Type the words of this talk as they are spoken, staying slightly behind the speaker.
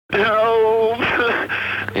Help!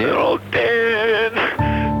 They're all dead.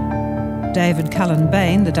 David Cullen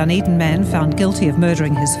Bain, the Dunedin man found guilty of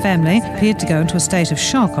murdering his family, appeared to go into a state of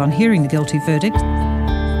shock on hearing the guilty verdict.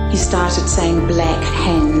 He started saying black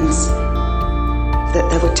hands, that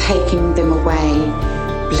they were taking them away.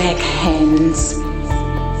 Black hands.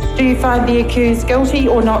 Do you find the accused guilty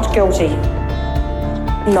or not guilty?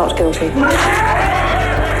 Not guilty.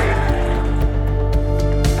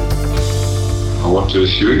 I want to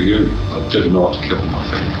assure you, I did not kill my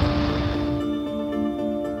family.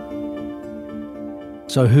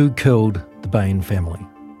 So who killed the Bain family?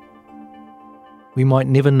 We might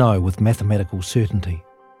never know with mathematical certainty,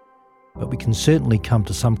 but we can certainly come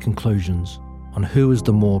to some conclusions on who is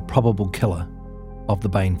the more probable killer of the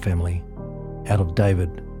Bain family out of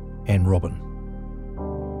David and Robin.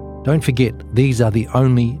 Don't forget, these are the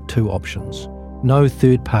only two options. No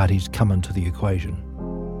third parties come into the equation.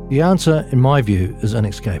 The answer, in my view, is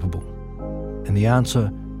inescapable, and the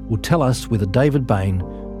answer will tell us whether David Bain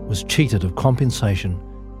was cheated of compensation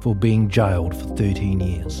for being jailed for 13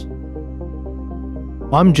 years.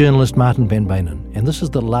 I'm journalist Martin van Beynen, and this is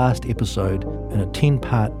the last episode in a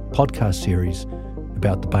 10-part podcast series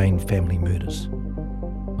about the Bain family murders.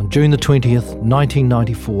 On June the 20th,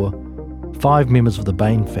 1994, 5 members of the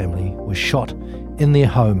Bain family were shot in their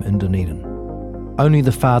home in Dunedin. Only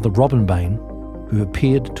the father, Robin Bain, who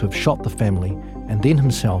appeared to have shot the family and then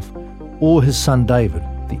himself, or his son David,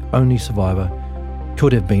 the only survivor,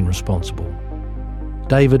 could have been responsible.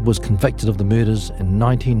 David was convicted of the murders in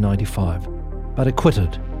 1995, but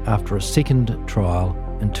acquitted after a second trial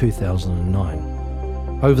in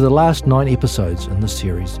 2009. Over the last 9 episodes in this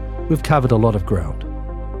series, we've covered a lot of ground.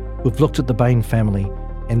 We've looked at the Bain family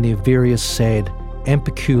and their various sad and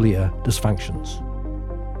peculiar dysfunctions.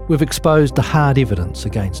 We've exposed the hard evidence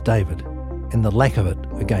against David and the lack of it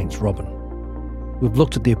against Robin. We've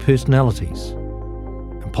looked at their personalities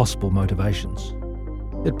and possible motivations.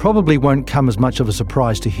 It probably won't come as much of a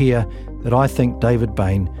surprise to hear that I think David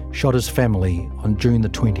Bain shot his family on June the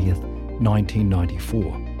 20th,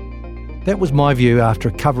 1994. That was my view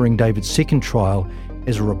after covering David's second trial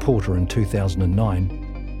as a reporter in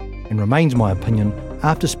 2009, and remains my opinion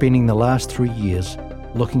after spending the last 3 years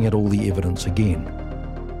looking at all the evidence again.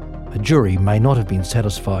 A jury may not have been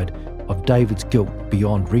satisfied of David's guilt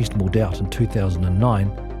beyond reasonable doubt in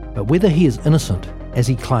 2009, but whether he is innocent, as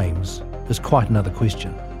he claims, is quite another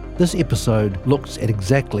question. This episode looks at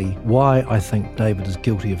exactly why I think David is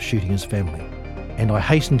guilty of shooting his family. And I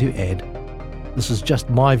hasten to add, this is just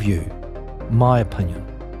my view, my opinion.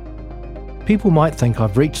 People might think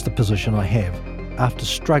I've reached the position I have after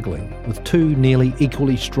struggling with 2 nearly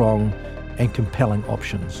equally strong and compelling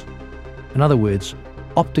options. In other words,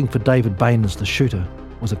 opting for David Bain as the shooter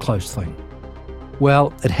was a close thing.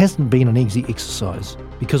 Well, it hasn't been an easy exercise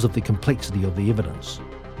because of the complexity of the evidence.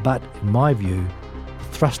 But in my view,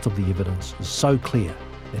 the thrust of the evidence is so clear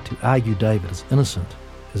that to argue David is innocent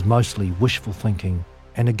is mostly wishful thinking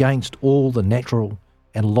and against all the natural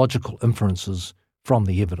and logical inferences from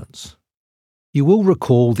the evidence. You will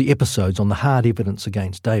recall the episodes on the hard evidence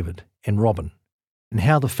against David and Robin, and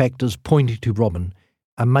how the factors pointing to Robin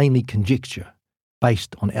are mainly conjecture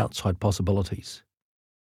based on outside possibilities.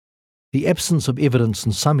 The absence of evidence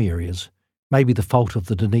in some areas may be the fault of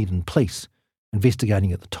the Dunedin police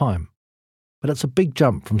investigating at the time, but it's a big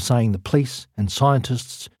jump from saying the police and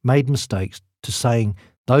scientists made mistakes to saying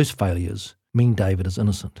those failures mean David is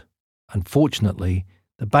innocent. Unfortunately,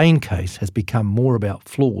 the Bain case has become more about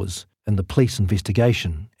flaws in the police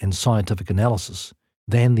investigation and scientific analysis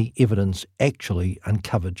than the evidence actually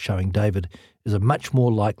uncovered showing David is a much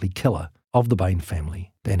more likely killer of the Bain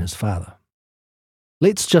family than his father.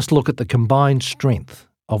 Let's just look at the combined strength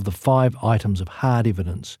of the 5 items of hard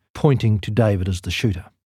evidence pointing to David as the shooter.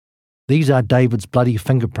 These are David's bloody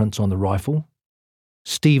fingerprints on the rifle,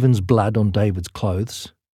 Stephen's blood on David's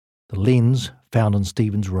clothes, the lens found in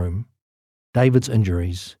Stephen's room, David's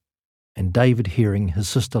injuries, and David hearing his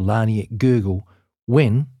sister Laniet gurgle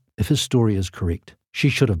when, if his story is correct, she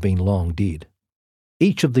should have been long dead.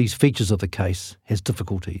 Each of these features of the case has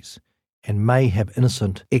difficulties and may have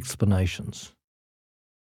innocent explanations.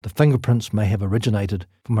 The fingerprints may have originated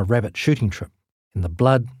from a rabbit shooting trip, and the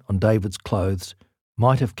blood on David's clothes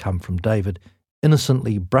might have come from David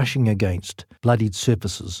innocently brushing against bloodied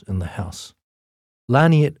surfaces in the house.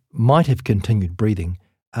 Laniet might have continued breathing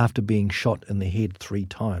after being shot in the head 3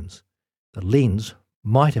 times. The lens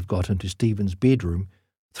might have got into Stephen's bedroom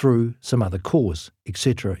through some other cause,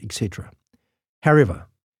 etc., etc. However,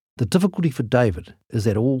 the difficulty for David is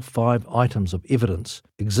that all 5 items of evidence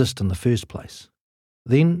exist in the first place.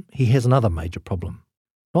 Then he has another major problem.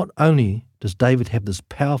 Not only does David have this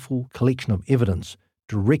powerful collection of evidence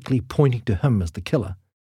directly pointing to him as the killer,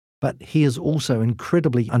 but he is also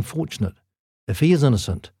incredibly unfortunate, if he is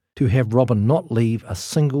innocent, to have Robin not leave a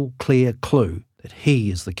single clear clue that he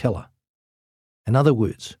is the killer. In other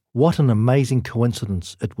words, what an amazing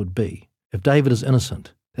coincidence it would be if David is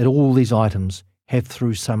innocent, that all these items have,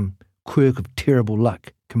 through some quirk of terrible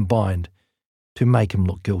luck, combined to make him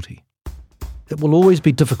look guilty. It will always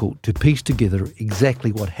be difficult to piece together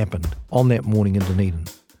exactly what happened on that morning in Dunedin.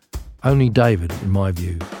 Only David, in my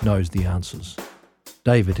view, knows the answers.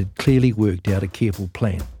 David had clearly worked out a careful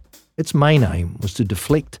plan. Its main aim was to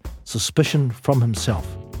deflect suspicion from himself.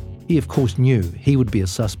 He of course knew he would be a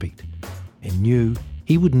suspect, and knew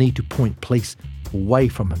he would need to point police away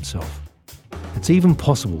from himself. It's even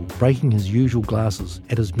possible breaking his usual glasses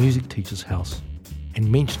at his music teacher's house and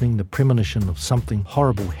mentioning the premonition of something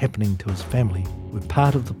horrible happening to his family were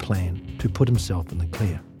part of the plan to put himself in the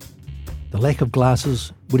clear. The lack of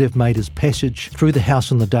glasses would have made his passage through the house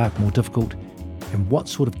in the dark more difficult, and what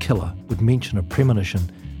sort of killer would mention a premonition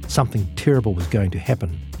something terrible was going to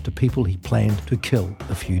happen to people he planned to kill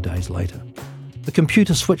a few days later? The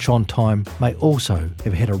computer switch-on time may also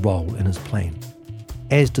have had a role in his plan,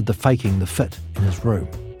 as did the faking the fit in his room.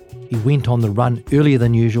 He went on the run earlier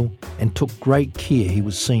than usual and took great care he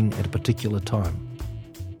was seen at a particular time.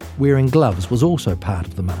 Wearing gloves was also part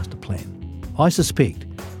of the master plan. I suspect,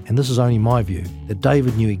 and this is only my view, that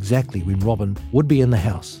David knew exactly when Robin would be in the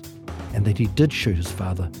house, and that he did shoot his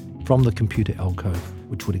father from the computer alcove,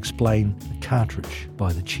 which would explain the cartridge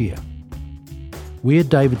by the chair. Where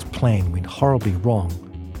David's plan went horribly wrong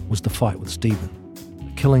was the fight with Stephen.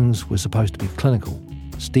 The killings were supposed to be clinical.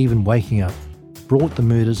 Stephen waking up brought the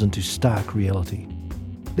murders into stark reality.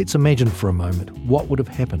 Let's imagine for a moment what would have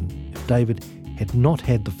happened if David had not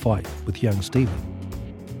had the fight with young Stephen.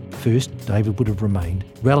 First, David would have remained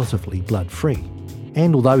relatively blood-free,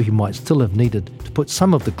 and although he might still have needed to put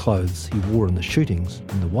some of the clothes he wore in the shootings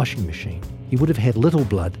in the washing machine, he would have had little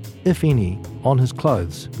blood, if any, on his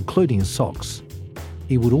clothes, including his socks.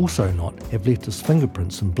 He would also not have left his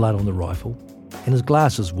fingerprints and blood on the rifle, and his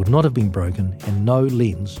glasses would not have been broken, and no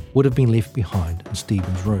lens would have been left behind in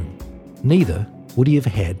Stephen's room. Neither would he have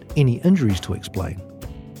had any injuries to explain.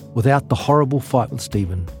 Without the horrible fight with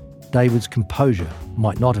Stephen, David's composure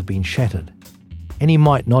might not have been shattered, and he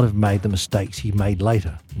might not have made the mistakes he made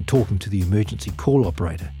later in talking to the emergency call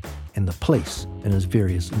operator and the police in his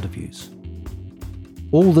various interviews.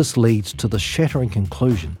 All this leads to the shattering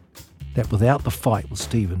conclusion that without the fight with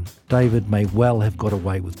Stephen, David may well have got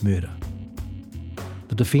away with murder.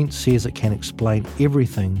 The defence says it can explain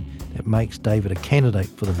everything that makes David a candidate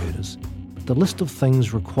for the murders, but the list of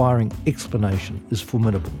things requiring explanation is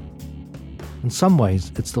formidable. In some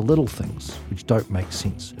ways, it's the little things which don't make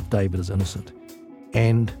sense if David is innocent,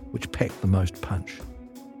 and which pack the most punch.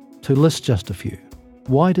 To list just a few,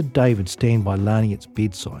 why did David stand by Laniet's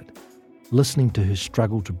bedside, listening to her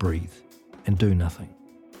struggle to breathe, and do nothing?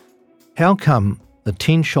 How come the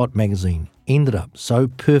 10-shot magazine ended up so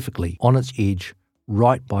perfectly on its edge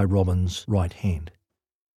right by Robin's right hand?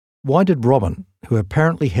 Why did Robin, who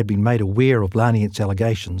apparently had been made aware of Laniet's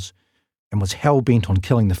allegations and was hell-bent on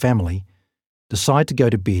killing the family, decide to go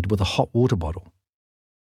to bed with a hot water bottle?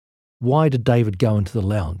 Why did David go into the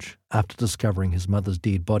lounge after discovering his mother's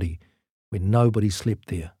dead body when nobody slept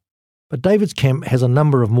there? But David's camp has a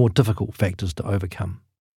number of more difficult factors to overcome.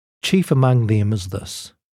 Chief among them is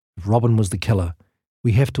this: if Robin was the killer,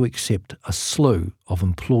 we have to accept a slew of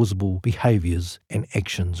implausible behaviours and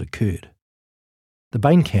actions occurred. The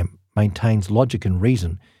Bain camp maintains logic and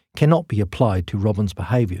reason cannot be applied to Robin's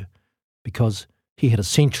behaviour because he had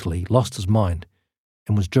essentially lost his mind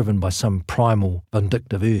and was driven by some primal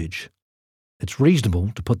vindictive urge. It's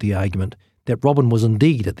reasonable to put the argument that Robin was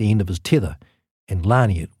indeed at the end of his tether and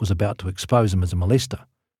Laniet was about to expose him as a molester,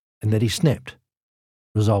 and that he snapped,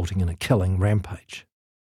 resulting in a killing rampage.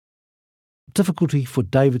 The difficulty for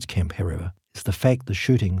David's camp, however, is the fact the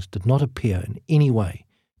shootings did not appear in any way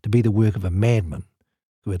to be the work of a madman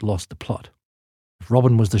who had lost the plot. If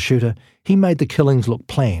Robin was the shooter, he made the killings look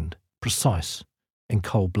planned, precise, and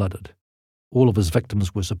cold-blooded. All of his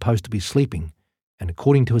victims were supposed to be sleeping, and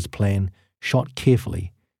according to his plan, shot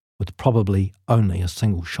carefully, with probably only a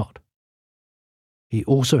single shot. He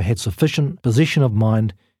also had sufficient possession of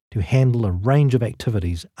mind to handle a range of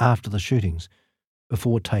activities after the shootings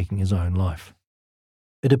before taking his own life.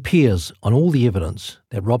 It appears on all the evidence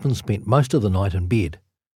that Robin spent most of the night in bed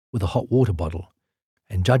with a hot water bottle,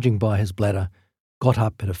 and judging by his bladder, got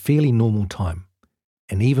up at a fairly normal time,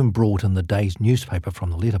 and even brought in the day's newspaper from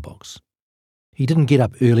the letterbox. He didn't get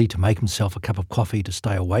up early to make himself a cup of coffee to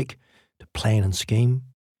stay awake, to plan and scheme.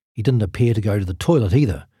 He didn't appear to go to the toilet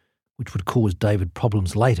either, which would cause David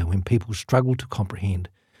problems later when people struggled to comprehend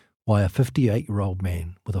why a 58-year-old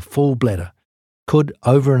man with a full bladder could,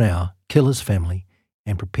 over an hour, kill his family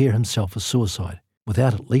and prepare himself for suicide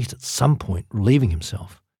without at least at some point relieving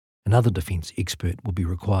himself. Another defence expert will be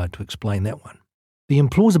required to explain that one. The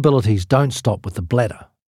implausibilities don't stop with the bladder.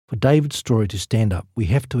 For David's story to stand up, we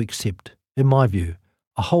have to accept, in my view,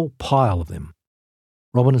 a whole pile of them.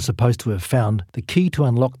 Robin is supposed to have found the key to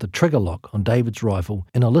unlock the trigger lock on David's rifle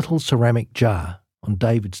in a little ceramic jar on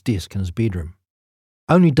David's desk in his bedroom.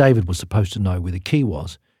 Only David was supposed to know where the key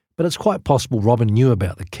was, but it's quite possible Robin knew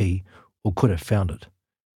about the key or could have found it.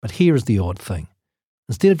 But here is the odd thing.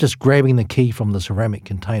 Instead of just grabbing the key from the ceramic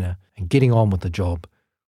container and getting on with the job,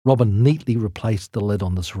 Robin neatly replaced the lid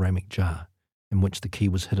on the ceramic jar in which the key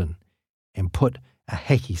was hidden and put a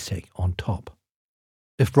hacky sack on top.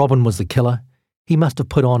 If Robin was the killer, he must have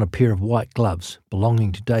put on a pair of white gloves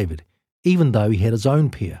belonging to David, even though he had his own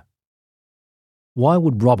pair. Why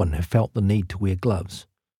would Robin have felt the need to wear gloves,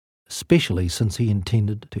 especially since he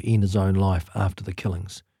intended to end his own life after the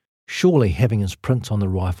killings? Surely having his prints on the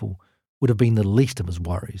rifle would have been the least of his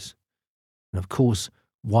worries. And of course,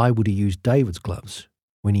 why would he use David's gloves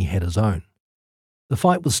when he had his own? The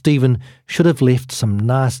fight with Stephen should have left some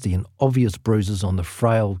nasty and obvious bruises on the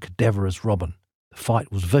frail, cadaverous Robin. The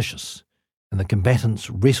fight was vicious, and the combatants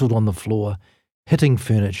wrestled on the floor, hitting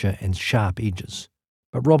furniture and sharp edges.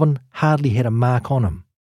 But Robin hardly had a mark on him.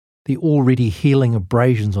 The already healing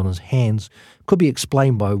abrasions on his hands could be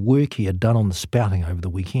explained by work he had done on the spouting over the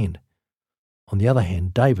weekend. On the other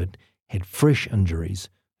hand, David had fresh injuries,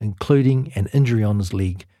 including an injury on his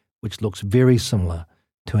leg, which looks very similar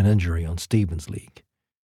to an injury on Stephen's leg.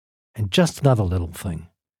 And just another little thing.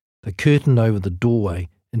 The curtain over the doorway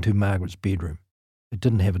into Margaret's bedroom, it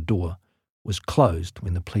didn't have a door, was closed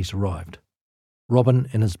when the police arrived. Robin,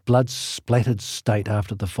 in his blood-splattered state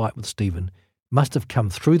after the fight with Stephen, must have come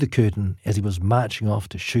through the curtain as he was marching off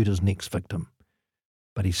to shoot his next victim.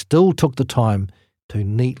 But he still took the time to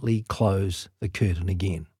neatly close the curtain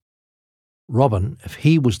again. Robin, if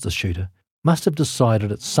he was the shooter, must have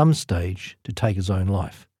decided at some stage to take his own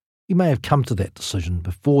life. He may have come to that decision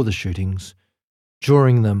before the shootings,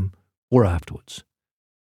 during them, or afterwards.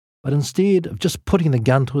 But instead of just putting the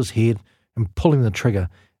gun to his head and pulling the trigger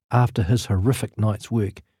after his horrific night's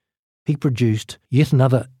work, he produced yet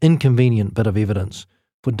another inconvenient bit of evidence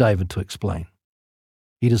for David to explain.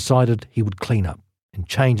 He decided he would clean up and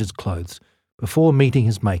change his clothes before meeting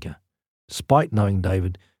his maker, despite knowing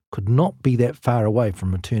David could not be that far away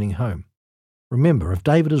from returning home. Remember, if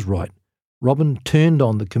David is right, Robin turned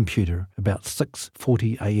on the computer about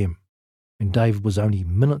 6:40 a.m, when David was only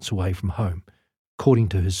minutes away from home, according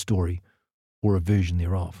to his story, or a version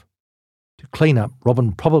thereof. To clean up,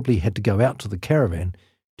 Robin probably had to go out to the caravan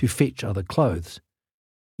to fetch other clothes.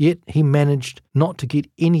 Yet he managed not to get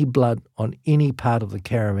any blood on any part of the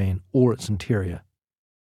caravan or its interior.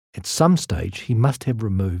 At some stage he must have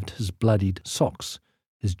removed his bloodied socks,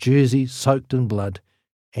 his jersey soaked in blood,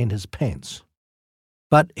 and his pants.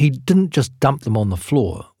 But he didn't just dump them on the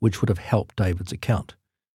floor, which would have helped David's account.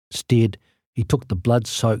 Instead, he took the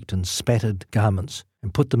blood-soaked and spattered garments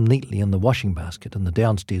and put them neatly in the washing basket in the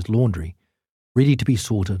downstairs laundry, ready to be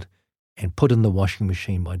sorted and put in the washing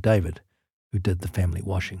machine by David, who did the family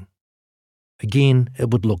washing. Again,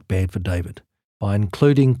 it would look bad for David. By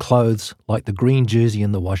including clothes like the green jersey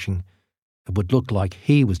in the washing, it would look like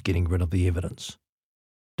he was getting rid of the evidence.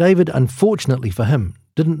 David, unfortunately for him,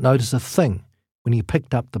 didn't notice a thing when he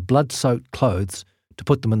picked up the blood-soaked clothes to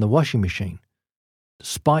put them in the washing machine,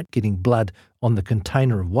 despite getting blood on the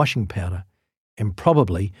container of washing powder and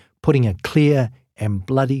probably putting a clear and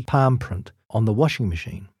bloody palm print on the washing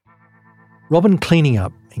machine. Robin cleaning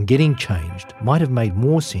up and getting changed might have made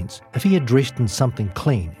more sense if he had dressed in something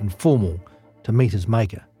clean and formal to meet his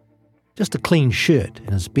maker. Just a clean shirt and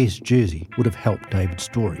his best jersey would have helped David's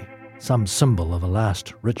story, some symbol of a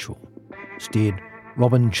last ritual. Instead,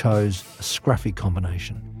 Robin chose a scruffy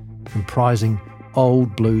combination, comprising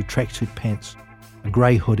old blue tracksuit pants, a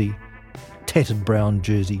grey hoodie, a tattered brown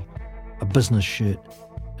jersey, a business shirt,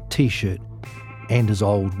 a t-shirt, and his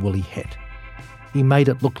old woolly hat. He made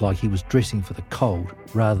it look like he was dressing for the cold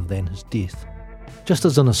rather than his death. Just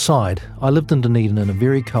as an aside, I lived in Dunedin in a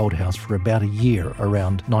very cold house for about a year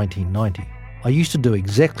around 1990. I used to do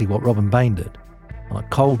exactly what Robin Bain did. On a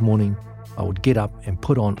cold morning, I would get up and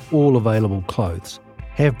put on all available clothes,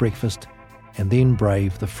 have breakfast, and then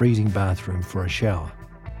brave the freezing bathroom for a shower.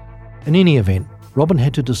 In any event, Robin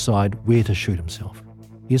had to decide where to shoot himself.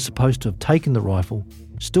 He is supposed to have taken the rifle,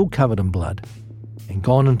 still covered in blood, and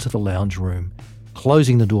gone into the lounge room,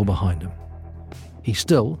 closing the door behind him. He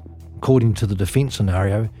still, according to the defence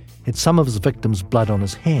scenario, had some of his victims' blood on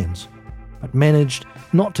his hands, but managed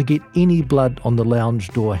not to get any blood on the lounge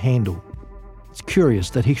door handle. It's curious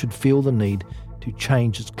that he should feel the need to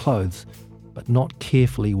change his clothes, but not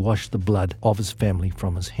carefully wash the blood of his family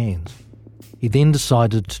from his hands. He then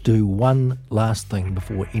decided to do one last thing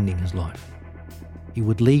before ending his life. He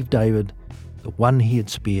would leave David, the one he had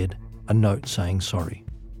spared, a note saying sorry.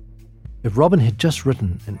 If Robin had just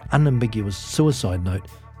written an unambiguous suicide note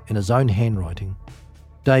in his own handwriting,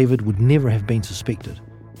 David would never have been suspected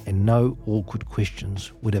and no awkward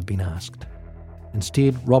questions would have been asked.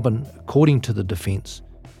 Instead, Robin, according to the defence,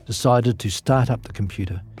 decided to start up the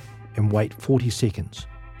computer and wait 40 seconds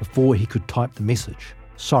before he could type the message,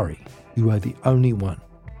 "Sorry, you are the only one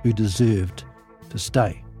who deserved to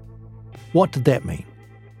stay." What did that mean?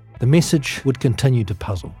 The message would continue to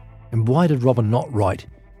puzzle. And why did Robin not write,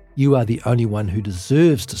 "You are the only one who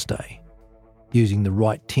deserves to stay," using the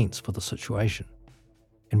right tense for the situation?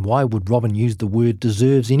 And why would Robin use the word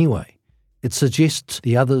deserves anyway? It suggests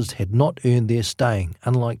the others had not earned their staying,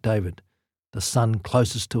 unlike David, the son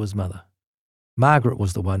closest to his mother. Margaret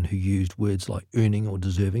was the one who used words like earning or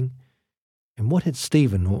deserving. And what had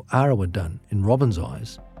Stephen or Arawa done, in Robin's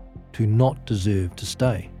eyes, to not deserve to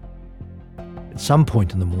stay? At some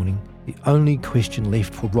point in the morning, the only question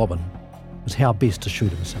left for Robin was how best to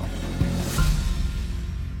shoot himself.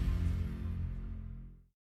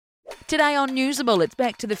 Today on Newsable, it's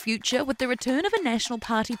Back to the Future with the return of a National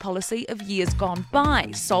Party policy of years gone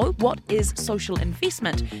by. So, what is social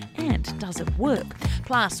investment and does it work?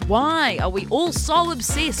 Plus, why are we all so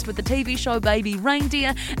obsessed with the TV show Baby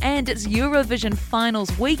Reindeer? And it's Eurovision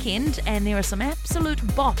finals weekend, and there are some absolute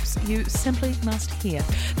bops you simply must hear.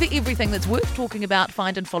 For everything that's worth talking about,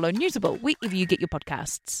 find and follow Newsable wherever you get your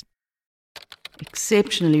podcasts.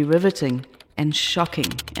 Exceptionally riveting and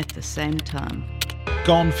shocking at the same time.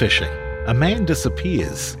 Gone fishing. A man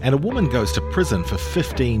disappears and a woman goes to prison for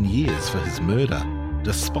 15 years for his murder,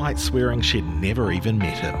 despite swearing she'd never even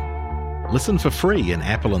met him. Listen for free in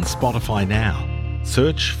Apple and Spotify now.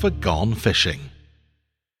 Search for Gone Fishing.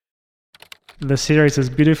 The series is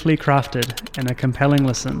beautifully crafted and a compelling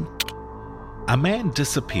listen. A man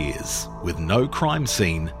disappears with no crime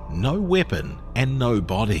scene, no weapon, and no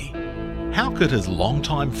body. How could his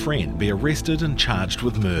longtime friend be arrested and charged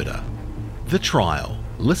with murder? The Trial.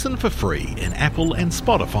 Listen for free in Apple and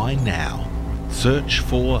Spotify now. Search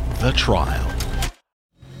for The Trial.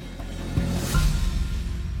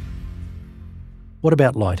 What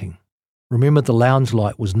about lighting? Remember, the lounge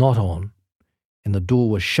light was not on and the door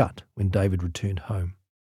was shut when David returned home.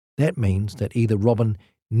 That means that either Robin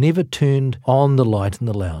never turned on the light in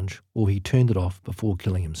the lounge or he turned it off before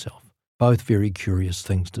killing himself. Both very curious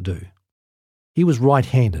things to do. He was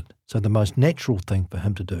right-handed, so the most natural thing for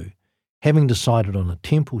him to do, having decided on a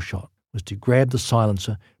temple shot, was to grab the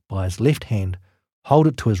silencer by his left hand, hold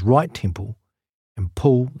it to his right temple, and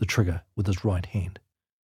pull the trigger with his right hand.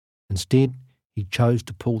 Instead, he chose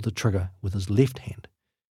to pull the trigger with his left hand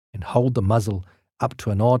and hold the muzzle up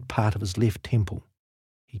to an odd part of his left temple.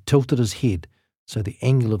 He tilted his head so the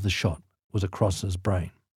angle of the shot was across his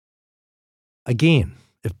brain. Again,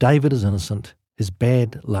 if David is innocent, his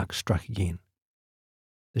bad luck struck again.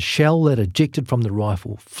 The shell that ejected from the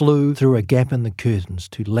rifle flew through a gap in the curtains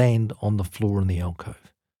to land on the floor in the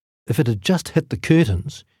alcove. If it had just hit the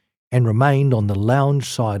curtains and remained on the lounge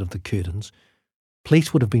side of the curtains,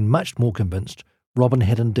 police would have been much more convinced Robin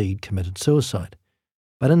had indeed committed suicide.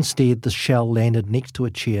 But instead, the shell landed next to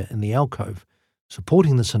a chair in the alcove,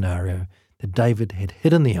 supporting the scenario that David had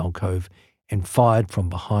hidden the alcove and fired from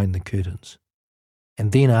behind the curtains.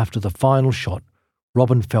 And then after the final shot,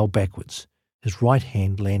 Robin fell backwards, his right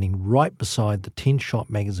hand landing right beside the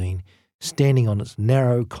 10-shot magazine, standing on its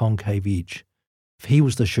narrow concave edge. If he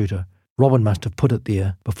was the shooter, Robin must have put it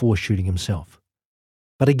there before shooting himself.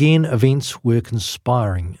 But again, events were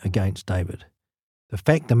conspiring against David. The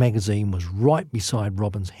fact the magazine was right beside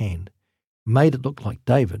Robin's hand made it look like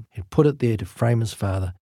David had put it there to frame his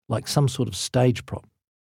father like some sort of stage prop.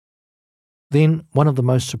 Then, one of the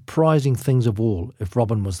most surprising things of all, if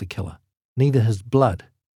Robin was the killer, neither his blood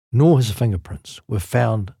nor his fingerprints were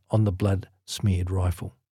found on the blood-smeared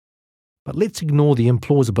rifle. But let's ignore the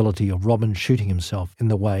implausibility of Robin shooting himself in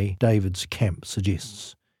the way David's camp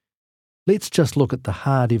suggests. Let's just look at the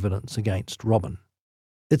hard evidence against Robin.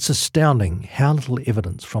 It's astounding how little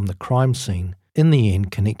evidence from the crime scene in the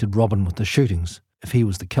end connected Robin with the shootings if he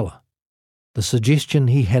was the killer. The suggestion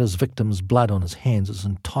he had his victim's blood on his hands is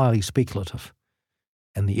entirely speculative,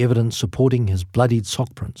 and the evidence supporting his bloodied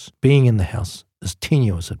sock prints being in the house is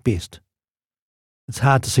tenuous at best. It's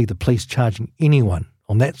hard to see the police charging anyone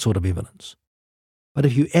on that sort of evidence. But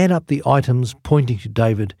if you add up the items pointing to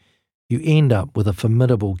David, you end up with a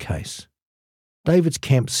formidable case. David's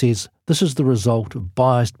camp says this is the result of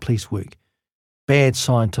biased police work, bad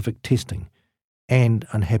scientific testing, and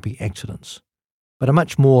unhappy accidents. But a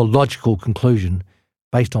much more logical conclusion,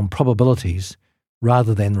 based on probabilities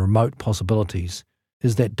rather than remote possibilities,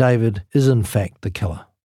 is that David is in fact the killer.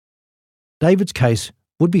 David's case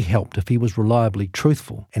would be helped if he was reliably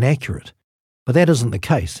truthful and accurate, but that isn't the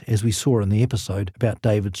case, as we saw in the episode about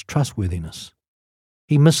David's trustworthiness.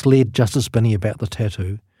 He misled Justice Binney about the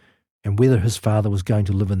tattoo and whether his father was going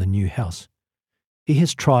to live in the new house. He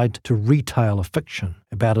has tried to retell a fiction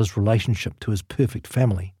about his relationship to his perfect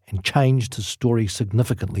family and changed his story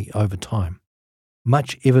significantly over time.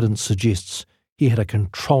 Much evidence suggests he had a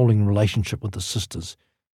controlling relationship with the sisters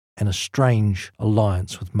and a strange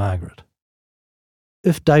alliance with Margaret.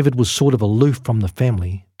 If David was sort of aloof from the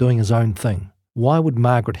family, doing his own thing, why would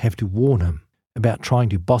Margaret have to warn him about trying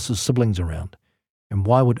to boss his siblings around? And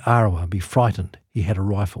why would Arawa be frightened he had a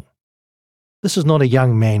rifle? This is not a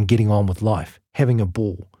young man getting on with life, having a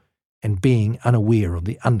ball, and being unaware of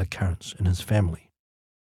the undercurrents in his family.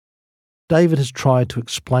 David has tried to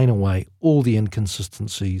explain away all the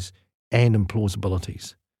inconsistencies and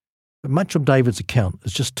implausibilities, but much of David's account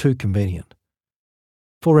is just too convenient.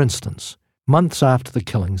 For instance, months after the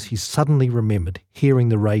killings, he suddenly remembered hearing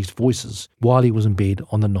the raised voices while he was in bed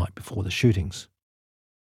on the night before the shootings.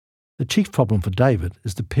 The chief problem for David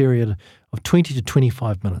is the period of 20 to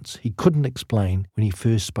 25 minutes he couldn't explain when he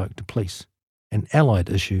first spoke to police. An allied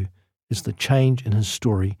issue is the change in his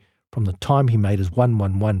story from the time he made his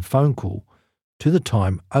 111 phone call to the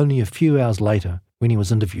time only a few hours later when he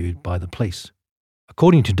was interviewed by the police.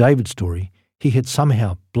 According to David's story, he had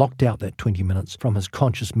somehow blocked out that 20 minutes from his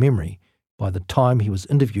conscious memory by the time he was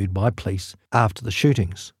interviewed by police after the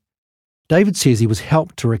shootings. David says he was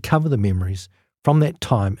helped to recover the memories from that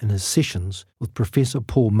time in his sessions with Professor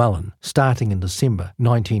Paul Mullen starting in December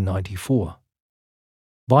 1994.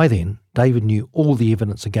 By then, David knew all the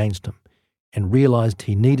evidence against him and realised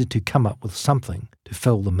he needed to come up with something to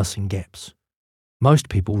fill the missing gaps. Most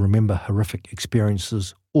people remember horrific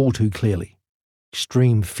experiences all too clearly.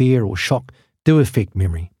 Extreme fear or shock do affect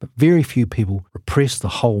memory, but very few people repress the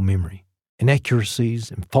whole memory. Inaccuracies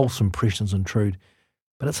and false impressions intrude,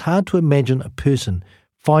 but it's hard to imagine a person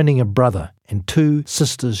finding a brother and two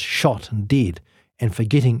sisters shot and dead and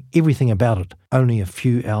forgetting everything about it only a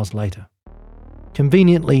few hours later.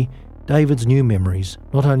 Conveniently, David's new memories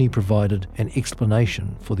not only provided an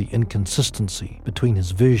explanation for the inconsistency between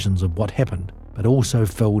his versions of what happened, but also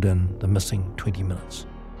filled in the missing 20 minutes.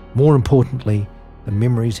 More importantly, the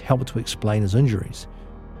memories helped to explain his injuries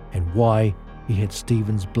and why he had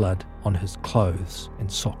Stephen's blood on his clothes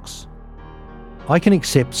and socks. I can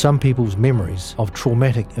accept some people's memories of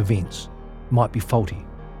traumatic events might be faulty,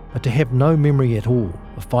 but to have no memory at all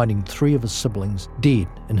of finding 3 of his siblings dead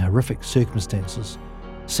in horrific circumstances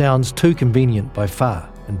sounds too convenient by far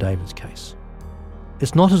in David's case.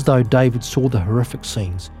 It's not as though David saw the horrific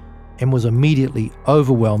scenes and was immediately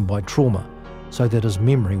overwhelmed by trauma so that his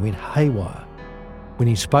memory went haywire. When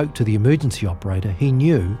he spoke to the emergency operator, he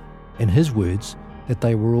knew, in his words, that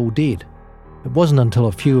they were all dead. It wasn't until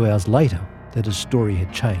a few hours later that his story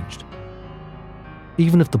had changed.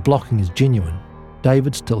 Even if the blocking is genuine,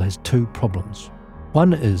 David still has 2 problems.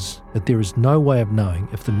 One is that there is no way of knowing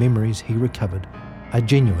if the memories he recovered are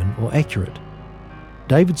genuine or accurate.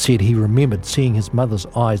 David said he remembered seeing his mother's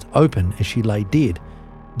eyes open as she lay dead,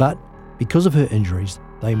 but because of her injuries,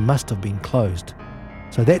 they must have been closed.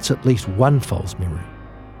 So that's at least one false memory.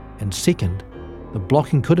 And second, the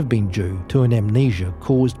blocking could have been due to an amnesia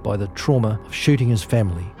caused by the trauma of shooting his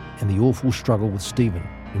family and the awful struggle with Stephen,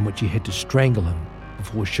 in which he had to strangle him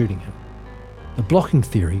before shooting him. The blocking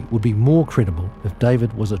theory would be more credible if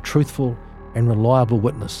David was a truthful and reliable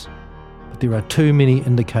witness, but there are too many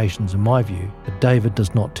indications, in my view, that David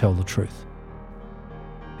does not tell the truth.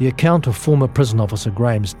 The account of former prison officer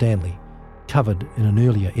Graham Stanley, covered in an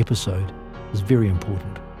earlier episode, is very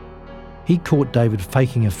important. He caught David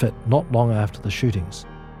faking a fit not long after the shootings.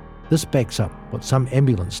 This backs up what some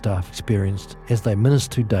ambulance staff experienced as they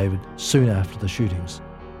ministered to David soon after the shootings.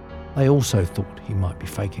 They also thought he might be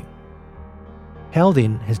faking. How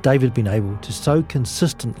then has David been able to so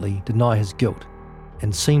consistently deny his guilt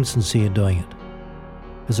and seem sincere doing it?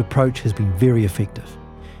 His approach has been very effective.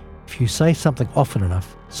 If you say something often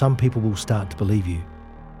enough, some people will start to believe you,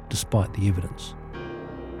 despite the evidence.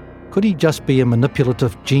 Could he just be a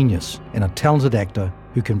manipulative genius and a talented actor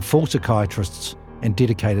who can fool psychiatrists and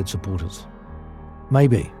dedicated supporters?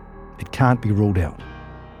 Maybe. It can't be ruled out.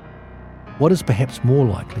 What is perhaps more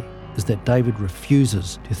likely is that David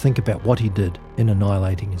refuses to think about what he did in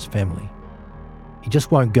annihilating his family. He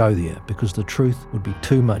just won't go there because the truth would be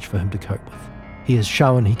too much for him to cope with. He has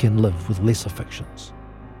shown he can live with lesser fictions.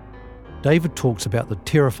 David talks about the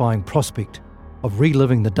terrifying prospect of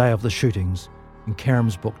reliving the day of the shootings in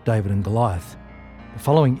Karam's book David and Goliath. The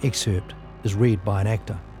following excerpt is read by an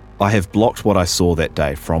actor. I have blocked what I saw that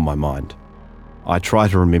day from my mind. I try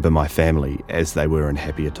to remember my family as they were in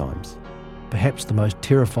happier times. Perhaps the most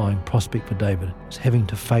terrifying prospect for David is having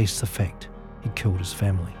to face the fact he killed his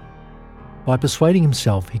family. By persuading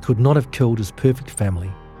himself he could not have killed his perfect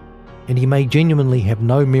family, and he may genuinely have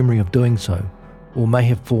no memory of doing so, or may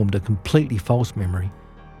have formed a completely false memory,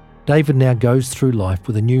 David now goes through life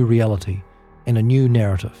with a new reality and a new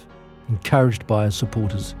narrative, encouraged by his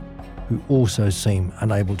supporters, who also seem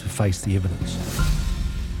unable to face the evidence.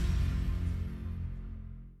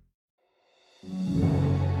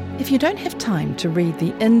 If you don't have time to read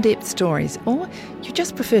the in-depth stories, or you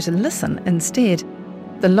just prefer to listen instead,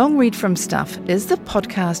 The Long Read from Stuff is the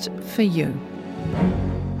podcast for you.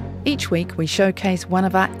 Each week we showcase one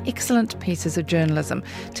of our excellent pieces of journalism,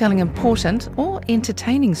 telling important or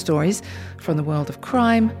entertaining stories from the world of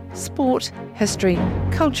crime, sport, history,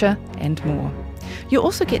 culture and more. You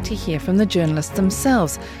also get to hear from the journalists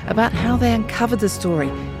themselves about how they uncovered the story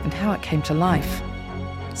and how it came to life.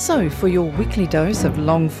 So for your weekly dose of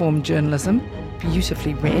long-form journalism,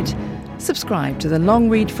 beautifully read, subscribe to The Long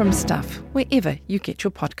Read from Stuff wherever you get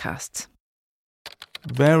your podcasts.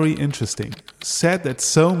 Very interesting. Sad that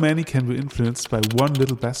so many can be influenced by one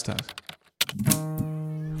little bastard.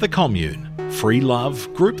 The Commune. Free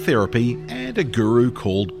love, group therapy, and a guru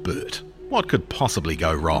called Bert. What could possibly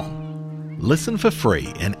go wrong? Listen for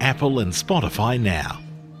free in Apple and Spotify now.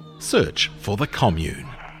 Search for The Commune.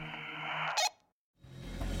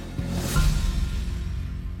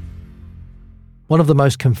 One of the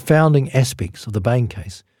most confounding aspects of the Bain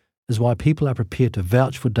case is why people are prepared to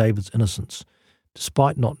vouch for David's innocence,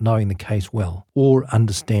 despite not knowing the case well or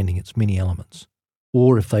understanding its many elements.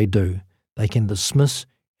 Or if they do, they can dismiss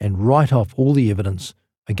and write off all the evidence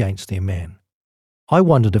against their man. I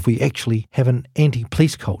wondered if we actually have an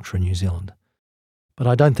anti-police culture in New Zealand, but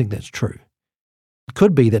I don't think that's true. It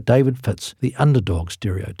could be that David fits the underdog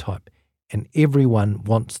stereotype and everyone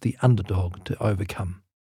wants the underdog to overcome.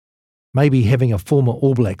 Maybe having a former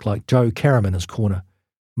All Black like Joe Karam in his corner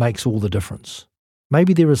makes all the difference.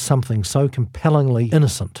 Maybe there is something so compellingly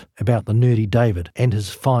innocent about the nerdy David and his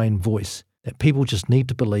fine voice that people just need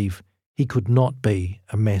to believe he could not be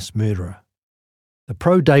a mass murderer. The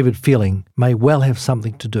pro-David feeling may well have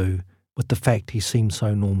something to do with the fact he seems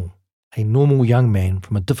so normal, a normal young man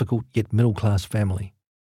from a difficult yet middle-class family.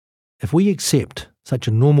 If we accept such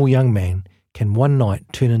a normal young man can one night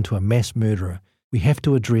turn into a mass murderer, we have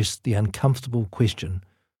to address the uncomfortable question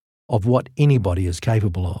of what anybody is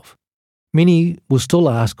capable of. Many will still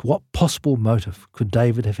ask what possible motive could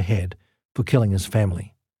David have had for killing his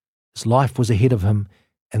family. His life was ahead of him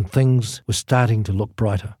and things were starting to look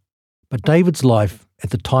brighter. But David's life at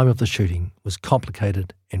the time of the shooting was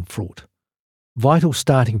complicated and fraught. Vital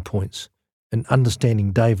starting points in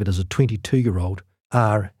understanding David as a 22-year-old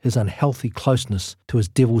are his unhealthy closeness to his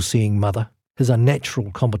devil-seeing mother, his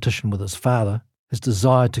unnatural competition with his father, his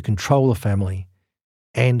desire to control the family,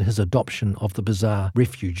 and his adoption of the bizarre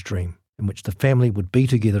refuge dream in which the family would be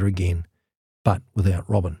together again, but without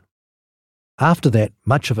Robin. After that,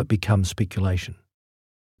 much of it becomes speculation.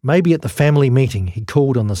 Maybe at the family meeting he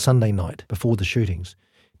called on the Sunday night before the shootings,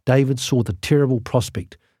 David saw the terrible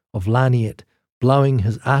prospect of Laniet blowing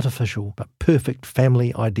his artificial but perfect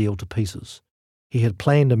family ideal to pieces. He had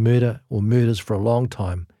planned a murder or murders for a long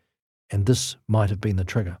time, and this might have been the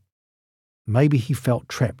trigger. Maybe he felt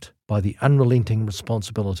trapped by the unrelenting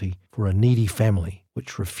responsibility for a needy family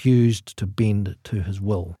which refused to bend to his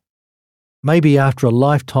will. Maybe after a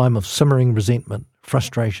lifetime of simmering resentment,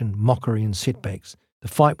 frustration, mockery and setbacks, the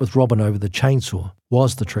fight with Robin over the chainsaw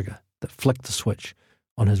was the trigger that flicked the switch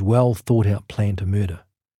on his well-thought-out plan to murder.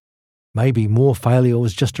 Maybe more failure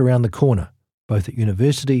was just around the corner, both at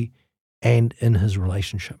university and in his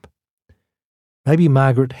relationship. Maybe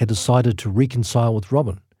Margaret had decided to reconcile with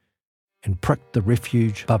Robin and pricked the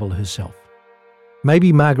refuge bubble herself.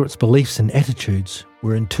 Maybe Margaret's beliefs and attitudes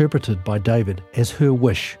were interpreted by David as her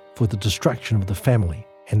wish for the destruction of the family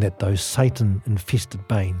and that those Satan-infested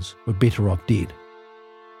Bains were better off dead.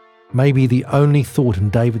 Maybe the only thought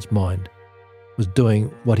in David's mind was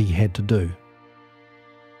doing what he had to do.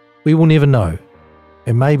 We will never know,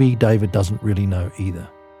 and maybe David doesn't really know either.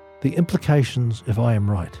 The implications, if I am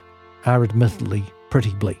right, are admittedly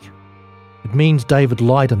pretty bleak. It means David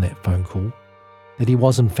lied in that phone call, that he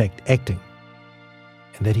was in fact acting.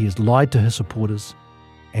 and that he has lied to his supporters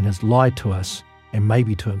and has lied to us and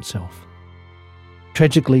maybe to himself.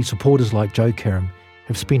 Tragically, supporters like Joe Karam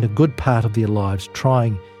have spent a good part of their lives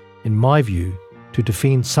trying, in my view, to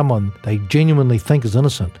defend someone they genuinely think is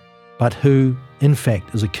innocent, but who, in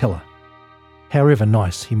fact, is a killer, however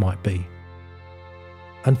nice he might be.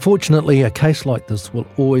 Unfortunately, a case like this will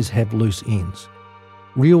always have loose ends.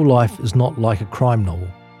 Real life is not like a crime novel,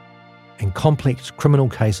 and complex criminal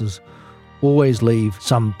cases always leave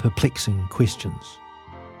some perplexing questions.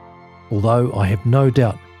 Although I have no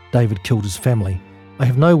doubt David killed his family, I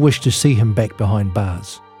have no wish to see him back behind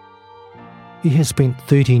bars. He has spent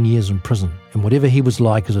 13 years in prison, and whatever he was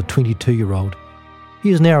like as a 22-year-old, he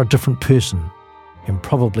is now a different person and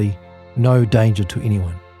probably no danger to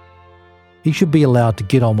anyone. He should be allowed to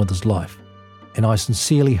get on with his life, and I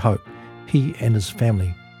sincerely hope he and his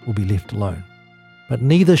family will be left alone. But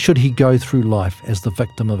neither should he go through life as the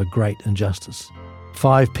victim of a great injustice.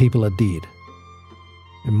 5 people are dead.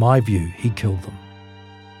 In my view, he killed them.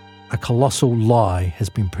 A colossal lie has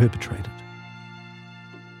been perpetrated.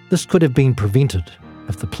 This could have been prevented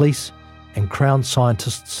if the police and Crown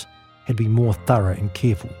scientists had been more thorough and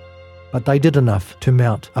careful, but they did enough to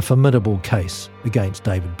mount a formidable case against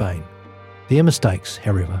David Bain. Their mistakes,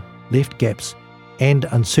 however, left gaps and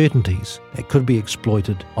uncertainties that could be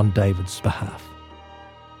exploited on David's behalf.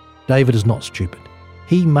 David is not stupid.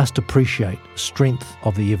 He must appreciate the strength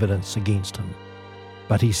of the evidence against him.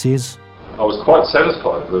 But he says, I was quite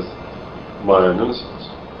satisfied with my own innocence.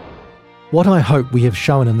 What I hope we have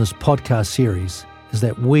shown in this podcast series is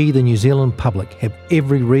that we, the New Zealand public, have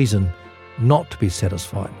every reason not to be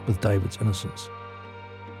satisfied with David's innocence.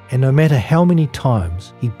 And no matter how many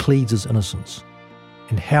times he pleads his innocence,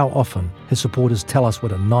 and how often his supporters tell us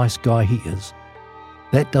what a nice guy he is,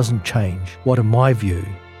 that doesn't change what, in my view,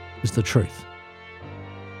 is the truth.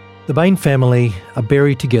 The Bain family are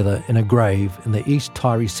buried together in a grave in the East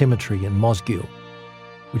Tyree Cemetery in Mosgiel,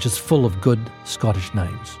 which is full of good Scottish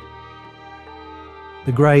names.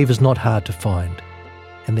 The grave is not hard to find,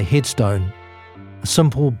 and the headstone, a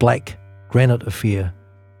simple black granite affair,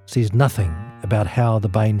 says nothing about how the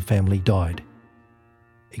Bain family died,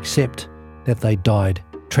 except that they died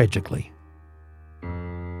tragically.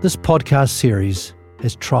 This podcast series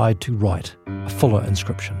has tried to write a fuller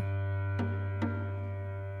inscription.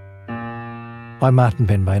 I'm Martin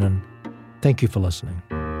van Beynen. Thank you for listening.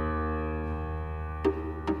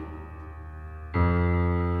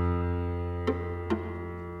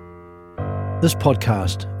 This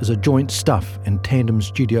podcast is a joint Stuff and Tandem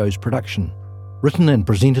Studios production, written and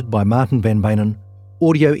presented by Martin van Beynen,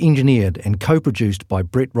 audio engineered and co-produced by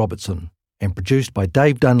Brett Robertson, and produced by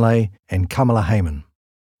Dave Dunlay and Kamala Heyman.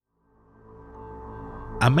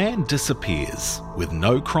 A man disappears with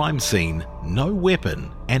no crime scene, no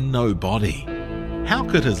weapon, and no body. How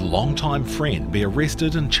could his longtime friend be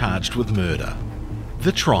arrested and charged with murder?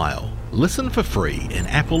 The Trial. Listen for free in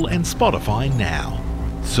Apple and Spotify now.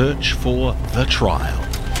 Search for The Trial.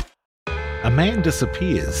 A man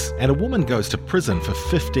disappears and a woman goes to prison for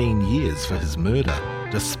 15 years for his murder,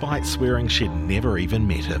 despite swearing she'd never even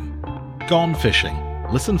met him. Gone Fishing.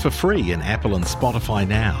 Listen for free in Apple and Spotify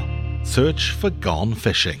now. Search for Gone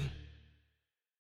Fishing.